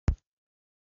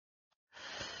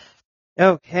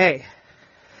Okay,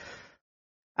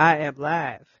 I am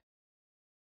live.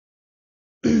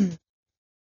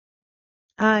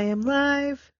 I am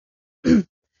live.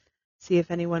 See if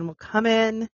anyone will come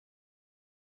in.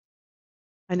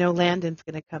 I know Landon's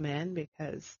going to come in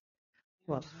because,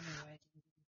 well,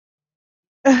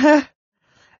 it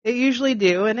usually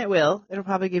do, and it will. It'll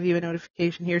probably give you a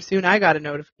notification here soon. I got a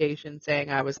notification saying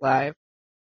I was live.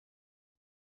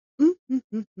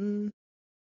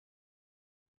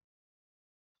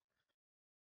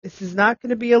 This is not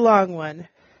going to be a long one,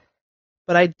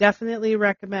 but I definitely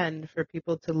recommend for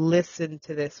people to listen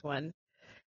to this one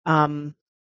um,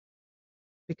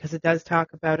 because it does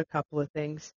talk about a couple of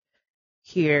things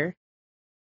here.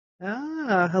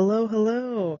 Hello,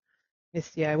 hello. Miss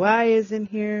DIY is in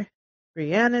here.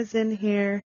 Brianna's in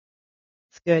here.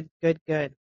 It's good, good,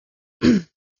 good.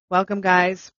 Welcome,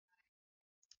 guys.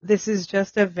 This is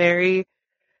just a very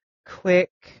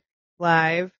quick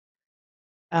live.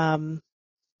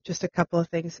 Just a couple of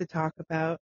things to talk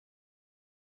about.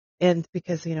 And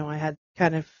because, I had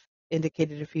kind of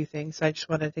indicated a few things, so I just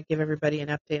wanted to give everybody an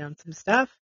update on some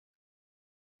stuff.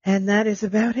 And that is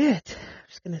about it. I'm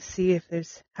just going to see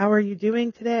if how are you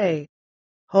doing today?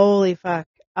 Holy fuck.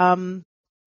 You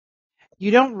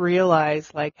don't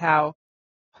realize like how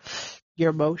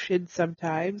your emotions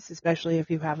sometimes, especially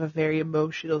if you have a very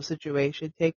emotional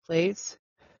situation take place,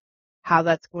 how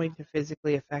that's going to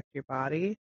physically affect your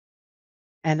body.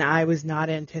 And I was not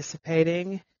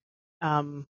anticipating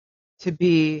to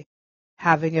be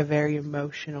having a very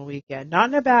emotional weekend. Not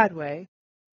in a bad way,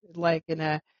 like in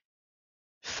a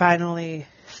finally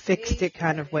fixed it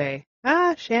kind of way.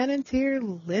 Shannon's here.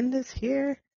 Linda's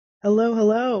here. Hello,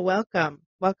 hello. Welcome.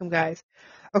 Welcome, guys.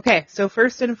 Okay, so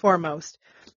first and foremost,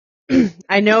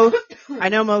 I know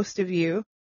most of you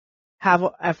have,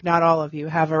 if not all of you,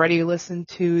 have already listened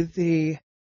to the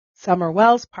Summer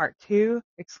Wells Part 2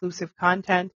 exclusive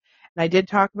content. And I did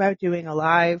talk about doing a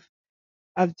live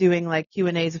of doing like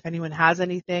Q&As if anyone has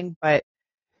anything, but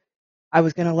I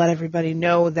was going to let everybody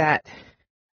know that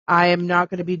I am not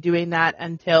going to be doing that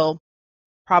until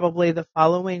probably the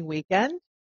following weekend,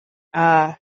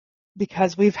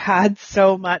 because we've had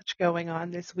so much going on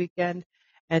this weekend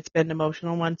and it's been an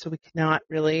emotional one. So we cannot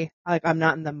really, I'm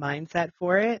not in the mindset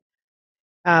for it.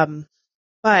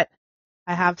 But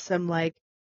I have some like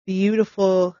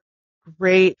beautiful,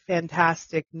 great,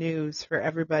 fantastic news for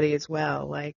everybody as well.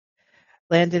 Like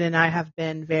Landon and I have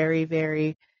been very,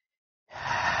 very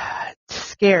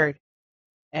scared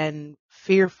and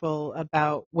fearful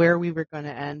about where we were going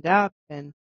to end up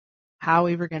and how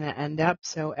we were going to end up.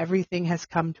 So everything has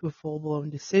come to a full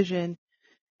blown decision,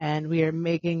 and we are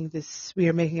making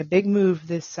a big move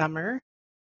this summer,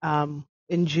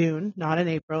 in June, not in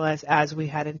April as we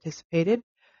had anticipated.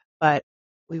 But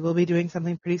we will be doing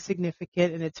something pretty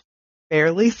significant, and it's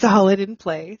fairly solid in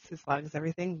place as long as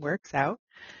everything works out.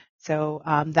 So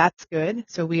that's good.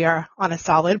 So we are on a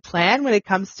solid plan when it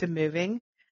comes to moving.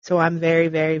 So I'm very,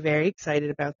 very, very excited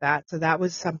about that. So that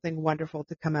was something wonderful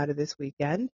to come out of this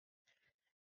weekend.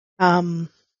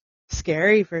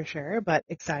 Scary for sure, but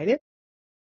excited.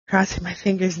 Crossing my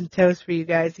fingers and toes for you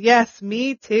guys. Yes,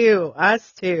 me too.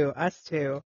 Us too. Us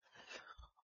too.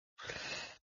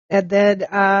 And then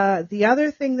the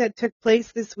other thing that took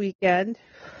place this weekend,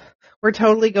 we're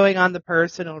totally going on the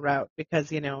personal route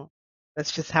because,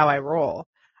 that's just how I roll.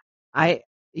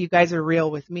 You guys are real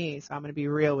with me, so I'm going to be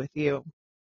real with you.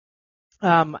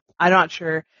 I'm not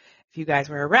sure if you guys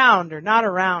were around or not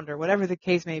around or whatever the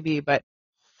case may be, but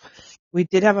we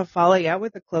did have a falling out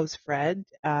with a close friend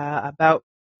about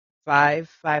 5+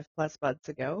 months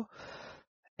ago.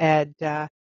 And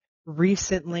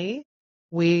recently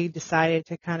we decided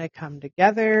to kind of come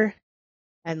together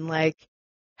and like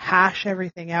hash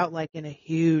everything out like in a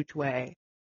huge way,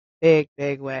 big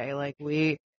way. Like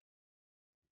we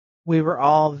were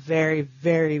all very,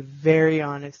 very, very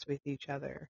honest with each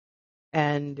other.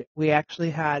 And we actually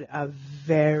had a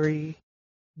very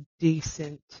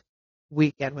decent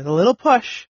weekend with a little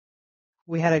push.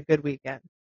 We had a good weekend.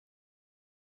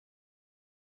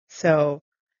 So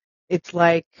it's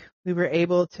like we were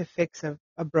able to fix a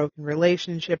broken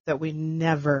relationship that we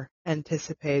never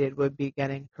anticipated would be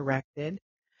getting corrected.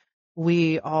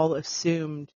 We all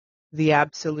assumed the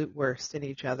absolute worst in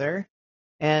each other,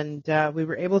 and we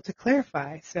were able to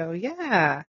clarify. So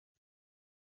yeah.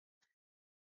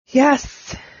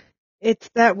 Yes, it's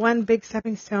that one big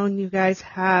stepping stone you guys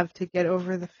have to get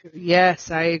over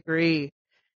Yes, I agree.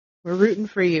 We're rooting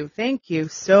for you. Thank you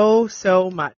so, so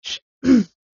much.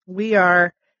 We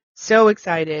are so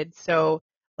excited. So,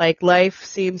 like, life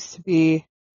seems to be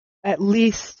at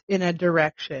least in a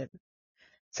direction.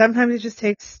 sometimes it just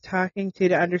takes talking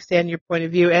to understand your point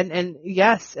of view and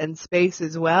yes, and space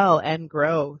as well and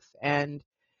growth and,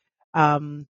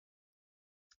 um,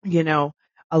 you know,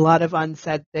 a lot of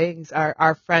unsaid things.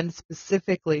 Our friends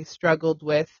specifically struggled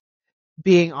with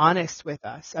being honest with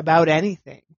us about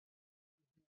anything.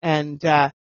 And,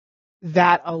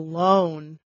 that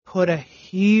alone put a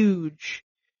huge,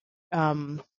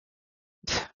 um,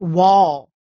 wall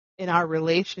in our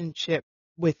relationship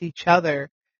with each other.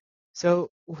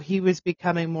 So he was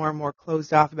becoming more and more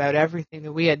closed off about everything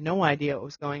that we had no idea what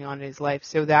was going on in his life.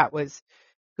 So that was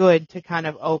good to kind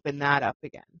of open that up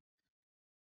again.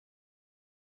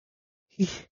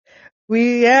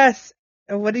 Yes.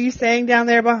 What are you saying down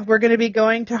there? We're going to be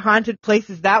going to haunted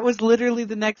places. That was literally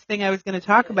the next thing I was going to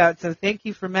talk about. So thank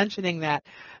you for mentioning that.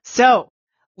 So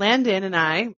Landon and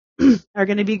I are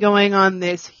going to be going on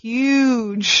this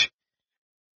huge,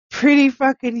 pretty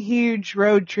fucking huge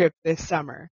road trip this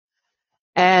summer.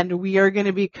 And we are going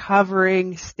to be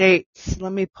covering states.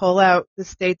 Let me pull out the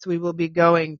states we will be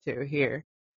going to here,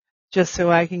 just so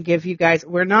I can give you guys,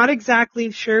 we're not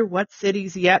exactly sure what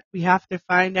cities yet. We have to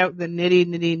find out the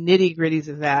nitty gritties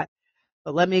of that.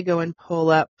 But let me go and pull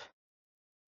up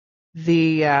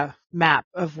the map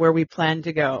of where we plan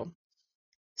to go.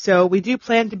 So we do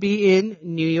plan to be in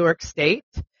New York State.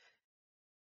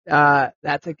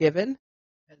 That's a given.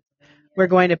 We're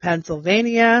going to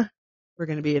Pennsylvania. We're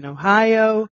going to be in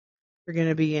Ohio. We're going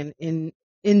to be in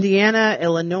Indiana,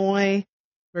 Illinois.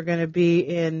 We're going to be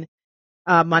in,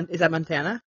 is that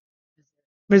Montana?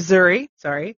 Missouri,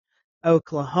 sorry.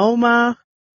 Oklahoma.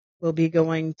 We'll be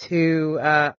going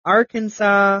to,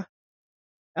 Arkansas.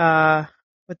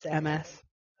 What's MS?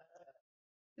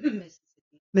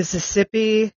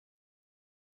 Mississippi,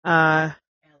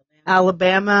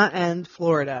 Alabama, and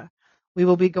Florida. We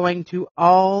will be going to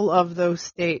all of those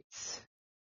states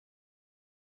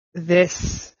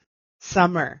this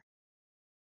summer.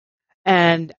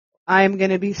 And I'm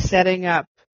going to be setting up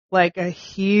like a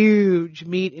huge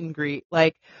meet and greet.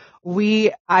 I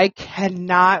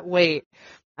cannot wait.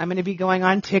 I'm going to be going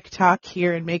on TikTok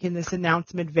here and making this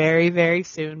announcement very, very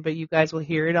soon, but you guys will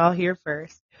hear it all here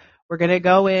first. We're going to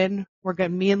go in.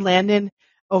 Me and Landen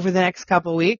over the next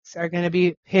couple weeks are going to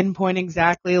be pinpointing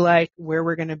exactly like where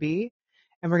we're going to be.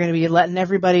 And we're going to be letting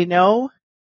everybody know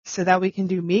so that we can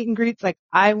do meet and greets. Like,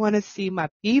 I want to see my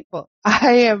people.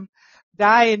 I am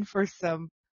dying for some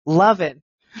loving.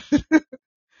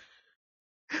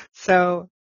 So,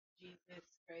 Jesus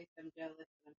Christ, I'm jealous.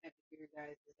 I'm happy for you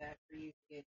guys. Is that for you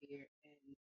to get here?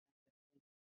 And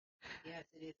yes,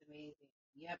 it is amazing.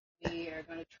 Yep, we are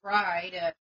going to try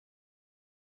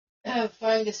to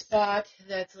find a spot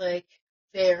that's like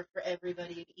fair for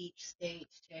everybody in each state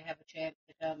to have a chance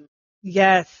to come.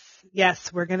 Yes,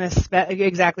 we're going to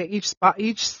exactly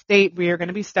each state we are going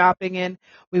to be stopping in.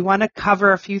 We want to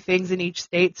cover a few things in each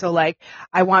state. So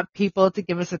I want people to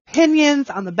give us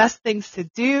opinions on the best things to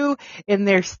do in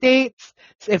their states.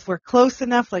 So if we're close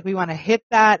enough, we want to hit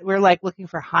that. We're looking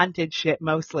for haunted shit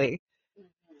mostly.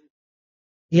 Mm-hmm.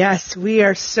 Yes, we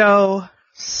are so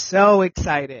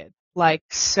excited.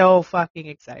 So fucking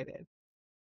excited.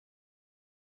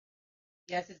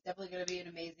 Yes, it's definitely going to be an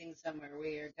amazing summer.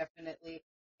 We are definitely,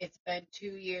 it's been 2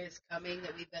 years coming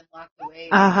that we've been locked away.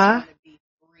 And we want to be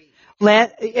free.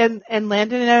 And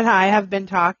Landon and I have been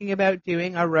talking about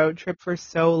doing a road trip for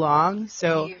so long.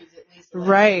 So, years, at least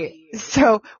right.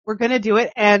 So we're going to do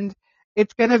it and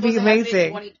it's going to be amazing.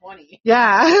 2020.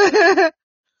 Yeah.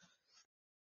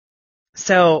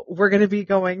 So we're going to be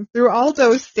going through all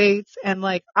those states and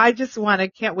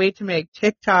can't wait to make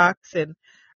TikToks and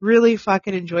really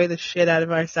fucking enjoy the shit out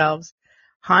of ourselves.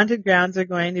 Haunted grounds are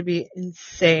going to be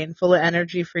insane, full of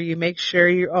energy for you. Make sure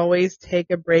you always take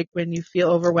a break when you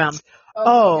feel overwhelmed.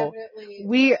 Here's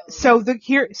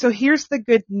the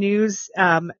good news.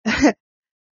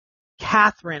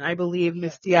 Catherine, I believe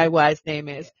Miss DIY's name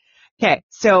is. Okay.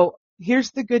 So here's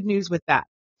the good news with that.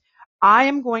 I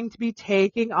am going to be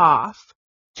taking off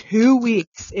 2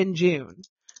 weeks in June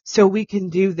so we can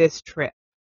do this trip.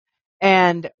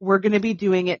 And we're going to be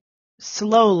doing it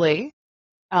slowly,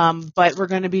 but we're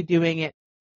going to be doing it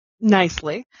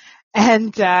nicely.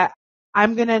 And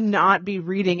I'm going to not be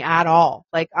reading at all.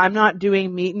 I'm not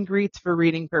doing meet and greets for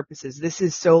reading purposes. This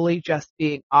is solely just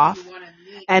being off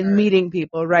and meeting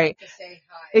people, right? To say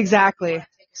hi. Exactly.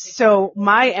 So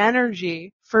my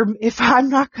energy if I'm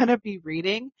not going to be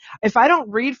reading, if I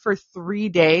don't read for 3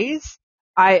 days,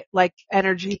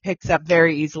 energy picks up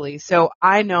very easily. So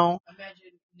I know,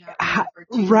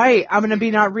 right. I'm going to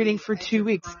be not reading for 2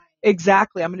 weeks.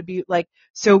 Exactly. I'm going to be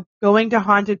so going to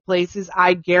haunted places,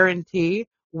 I guarantee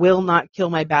will not kill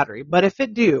my battery. But if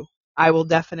it do, I will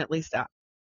definitely stop.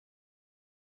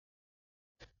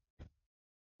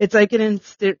 It's like an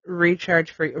instant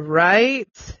recharge for you. Right?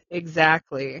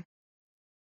 Exactly.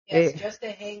 Yes, just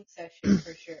a hang session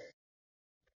for sure.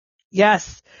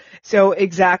 Yes. So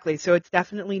exactly. So it's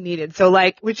definitely needed. So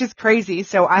like, which is crazy.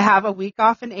 So I have a week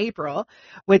off in April,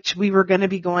 which we were going to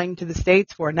be going to the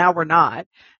States for. Now we're not.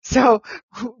 So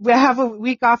we have a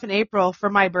week off in April for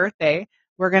my birthday.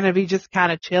 We're going to be just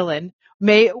kind of chilling.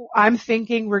 I'm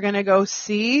thinking we're going to go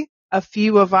see a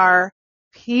few of our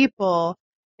people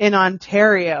in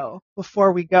Ontario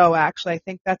before we go. Actually, I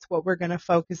think that's what we're going to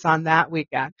focus on that week,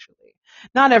 actually.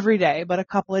 Not every day, but a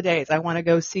couple of days. I want to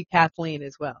go see Kathleen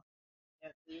as well.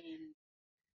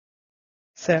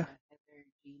 So,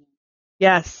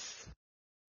 yes.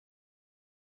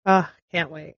 Can't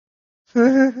wait.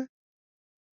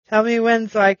 Tell me when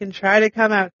so I can try to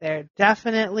come out there.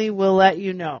 Definitely will let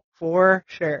you know for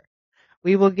sure.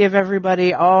 We will give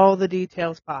everybody all the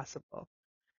details possible.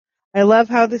 I love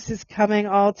how this is coming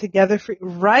all together for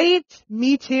right?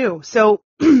 Me too. So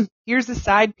here's a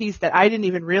side piece that I didn't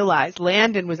even realize.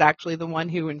 Landen was actually the one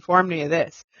who informed me of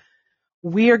this.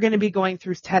 We are going to be going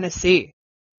through Tennessee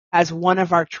as one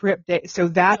of our trip days. So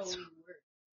that's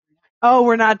Oh,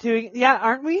 we're not doing, yeah,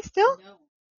 aren't we still?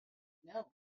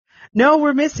 No,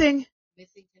 we're missing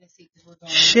Tennessee because we're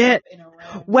going shit. in a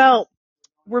row. Well,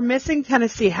 we're missing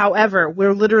Tennessee. However,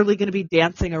 we're literally going to be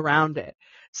dancing around it.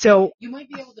 So you might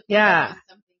be able to pick yeah. up on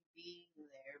something being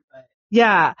there, but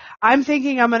Yeah, I'm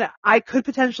thinking I could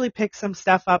potentially pick some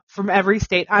stuff up from every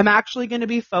state. I'm actually going to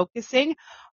be focusing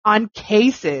on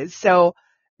cases. So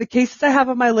the cases I have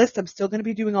on my list, I'm still going to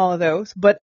be doing all of those,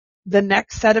 but the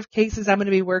next set of cases I'm going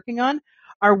to be working on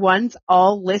are ones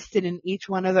all listed in each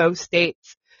one of those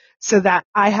states so that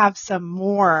I have some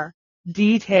more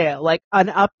detail, like an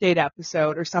update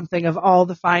episode or something of all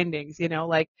the findings,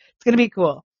 like it's going to be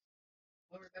cool.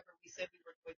 Well, remember we said we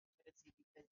were going to Tennessee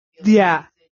because Yeah.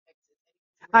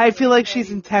 I feel like she's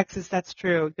anywhere. in Texas. That's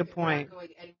true. Good point. We're not going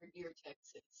anywhere near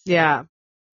Texas. Yeah.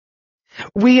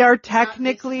 We are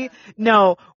technically,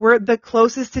 no, we're the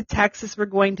closest to Texas we're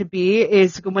going to be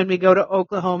is when we go to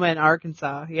Oklahoma and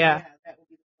Arkansas. Yeah. That will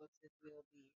be the closest we'll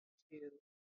be to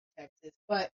Texas.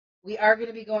 But we are going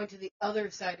to be going to the other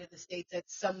side of the states at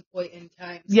some point in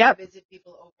time. So Yep. visit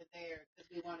people over there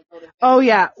because we want to go to. Oh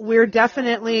yeah, we are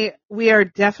definitely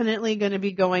going to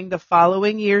be going the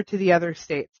following year to the other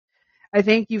states. I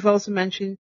think you've also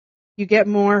mentioned you get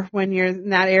more when you're in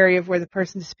that area of where the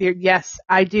person disappeared. Yes,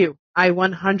 I do. I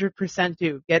 100%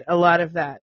 do get a lot of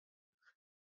that.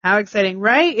 How exciting,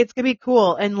 right? It's going to be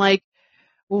cool. And like,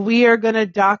 we are going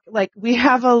to we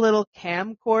have a little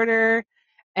camcorder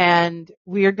and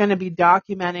we are going to be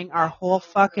documenting our whole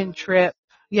fucking trip.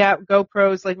 Yeah,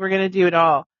 GoPros, like we're going to do it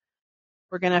all.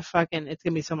 We're going to it's going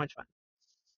to be so much fun.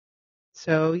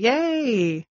 So,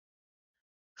 yay.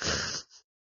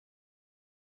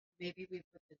 Maybe we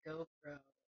put the GoPro,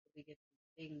 we get the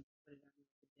thing, put it on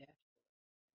the dash.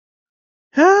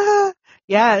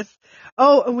 Yes.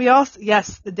 Oh, and we also,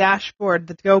 yes, the dashboard,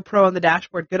 the GoPro on the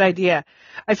dashboard. Good idea.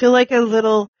 I feel like a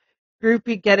little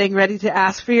groupie getting ready to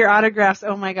ask for your autographs.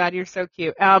 Oh my God, you're so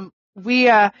cute. We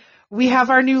have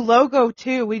our new logo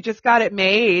too. We just got it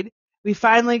made. We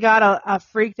finally got a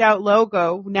freaked out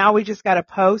logo. Now we just got to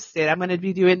post it. I'm going to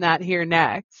be doing that here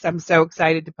next. I'm so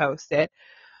excited to post it.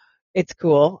 It's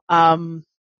cool.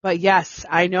 But yes,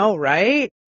 I know,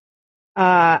 right?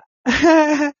 I'm,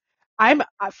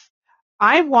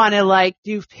 I want to like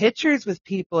do pictures with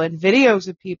people and videos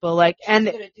with people like,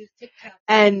 and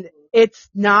it's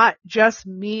not just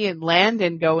me and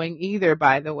Landen going either,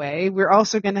 by the way. We're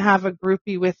also going to have a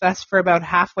groupie with us for about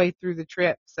halfway through the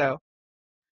trip. So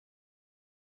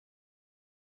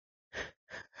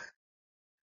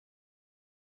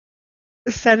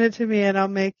send it to me and I'll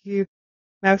make you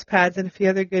mouse pads and a few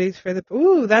other goodies for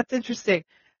ooh, that's interesting.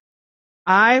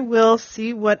 I will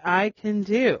see what I can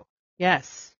do.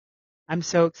 Yes. I'm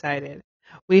so excited.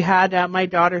 We had my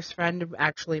daughter's friend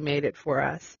actually made it for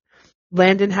us.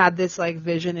 Landon had this like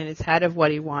vision in his head of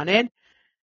what he wanted.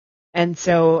 And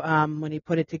so when he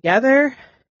put it together,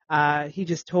 he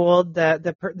just told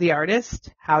the artist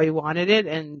how he wanted it,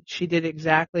 and she did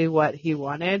exactly what he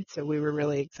wanted. So we were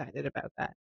really excited about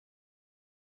that.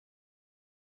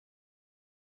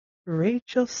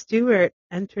 Rachel Stewart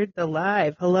entered the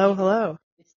live. Hello, hello.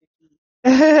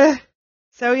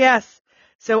 So yes,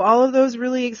 so all of those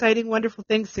really exciting, wonderful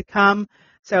things to come.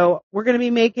 So we're going to be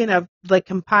making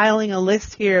compiling a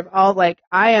list here of all, I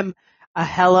am a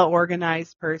hella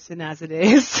organized person as it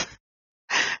is.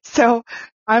 So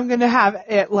I'm going to have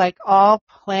it all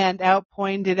planned out,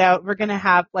 pointed out. We're going to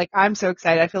have I'm so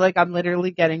excited. I feel like I'm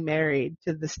literally getting married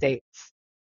to the States.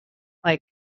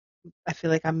 I feel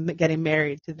like I'm getting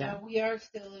married to them. Now we are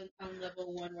still on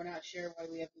level 1. We're not sure why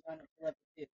we haven't gone up to level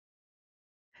 2.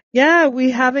 Yeah,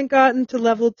 we haven't gotten to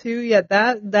level 2 yet.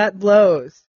 That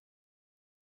blows.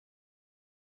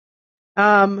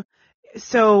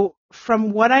 So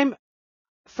from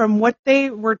what they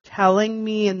were telling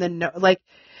me in the like,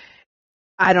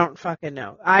 I don't fucking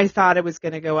know. I thought it was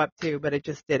going to go up too, but it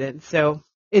just didn't. So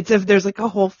it's if there's like a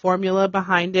whole formula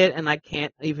behind it, and I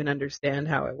can't even understand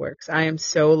how it works. I am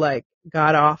so like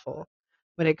god awful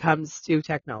when it comes to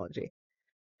technology.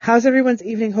 How's everyone's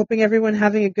evening? Hoping everyone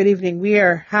having a good evening. We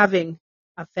are having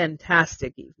a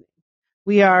fantastic evening.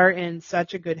 We are in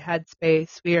such a good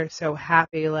headspace. We are so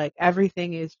happy. Like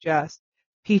everything is just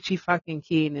peachy fucking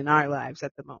keen in our lives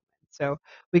at the moment. So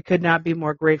we could not be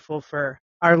more grateful for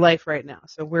our life right now.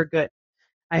 So we're good.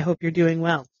 I hope you're doing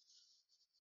well.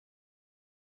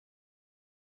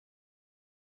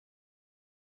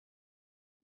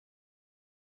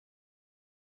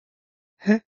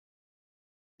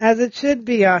 As it should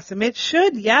be awesome. It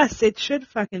should, yes, it should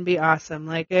fucking be awesome.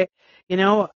 Like it, you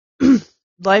know,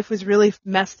 life was really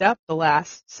messed up the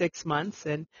last 6 months,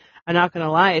 and I'm not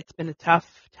gonna lie, it's been a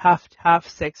tough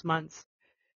 6 months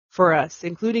for us,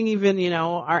 including even,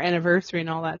 our anniversary and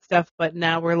all that stuff. But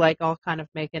now we're like all kind of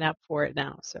making up for it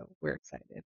now, so we're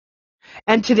excited.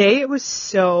 And today it was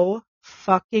so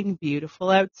fucking beautiful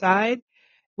outside,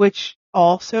 which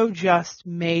also just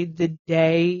made the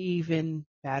day even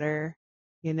better,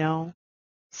 you know?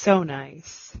 So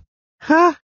nice.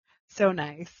 Huh? So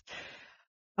nice.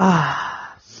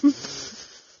 Ah.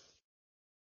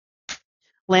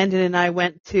 Landon and I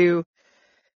went to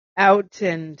out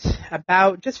and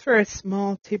about just for a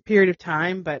small period of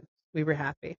time, but we were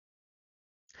happy.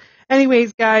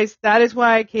 Anyways, guys, that is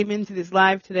why I came into this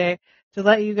live today, to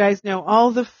let you guys know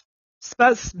all the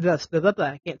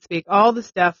I can't speak, all the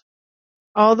stuff,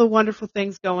 all the wonderful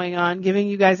things going on, giving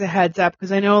you guys a heads up,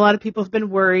 because I know a lot of people have been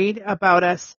worried about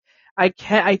us. I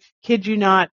kid you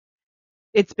not,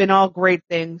 it's been all great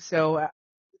things, so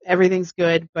everything's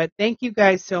good. But thank you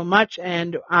guys so much,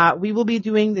 and we will be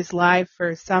doing this live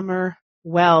for Summer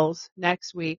Wells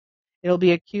next week. It'll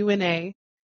be a Q&A,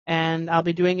 and I'll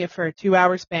be doing it for a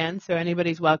 2-hour span, so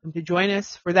anybody's welcome to join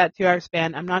us for that 2-hour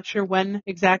span. I'm not sure when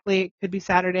exactly. It could be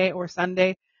Saturday or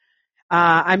Sunday.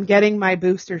 I'm getting my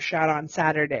booster shot on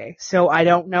Saturday, so I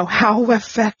don't know how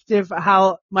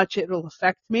much it will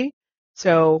affect me.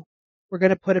 So we're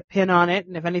going to put a pin on it,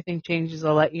 and if anything changes,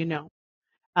 I'll let you know.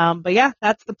 But yeah,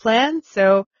 that's the plan.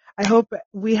 So I hope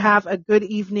we have a good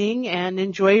evening and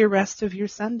enjoy your rest of your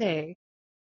Sunday.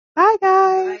 Bye,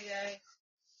 guys. Bye, guys.